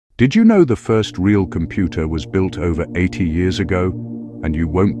Did you know the first real computer was built over 80 years ago? And you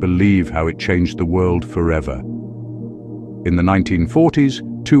won't believe how it changed the world forever. In the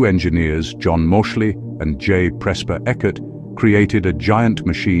 1940s, two engineers, John Mauchly and J. Presper Eckert, created a giant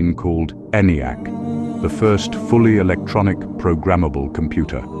machine called ENIAC, the first fully electronic programmable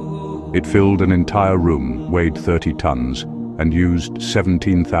computer. It filled an entire room, weighed 30 tons, and used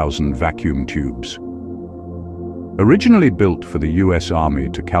 17,000 vacuum tubes. Originally built for the US Army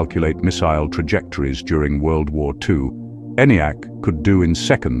to calculate missile trajectories during World War II, ENIAC could do in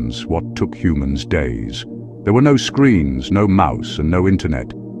seconds what took humans days. There were no screens, no mouse, and no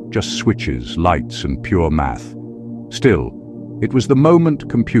internet, just switches, lights, and pure math. Still, it was the moment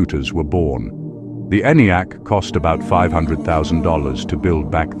computers were born. The ENIAC cost about $500,000 to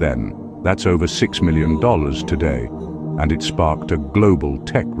build back then. That's over $6 million today, and it sparked a global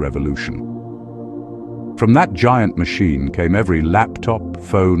tech revolution. From that giant machine came every laptop,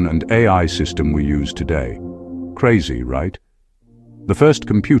 phone, and AI system we use today. Crazy, right? The first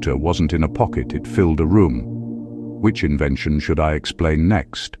computer wasn't in a pocket, it filled a room. Which invention should I explain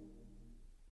next?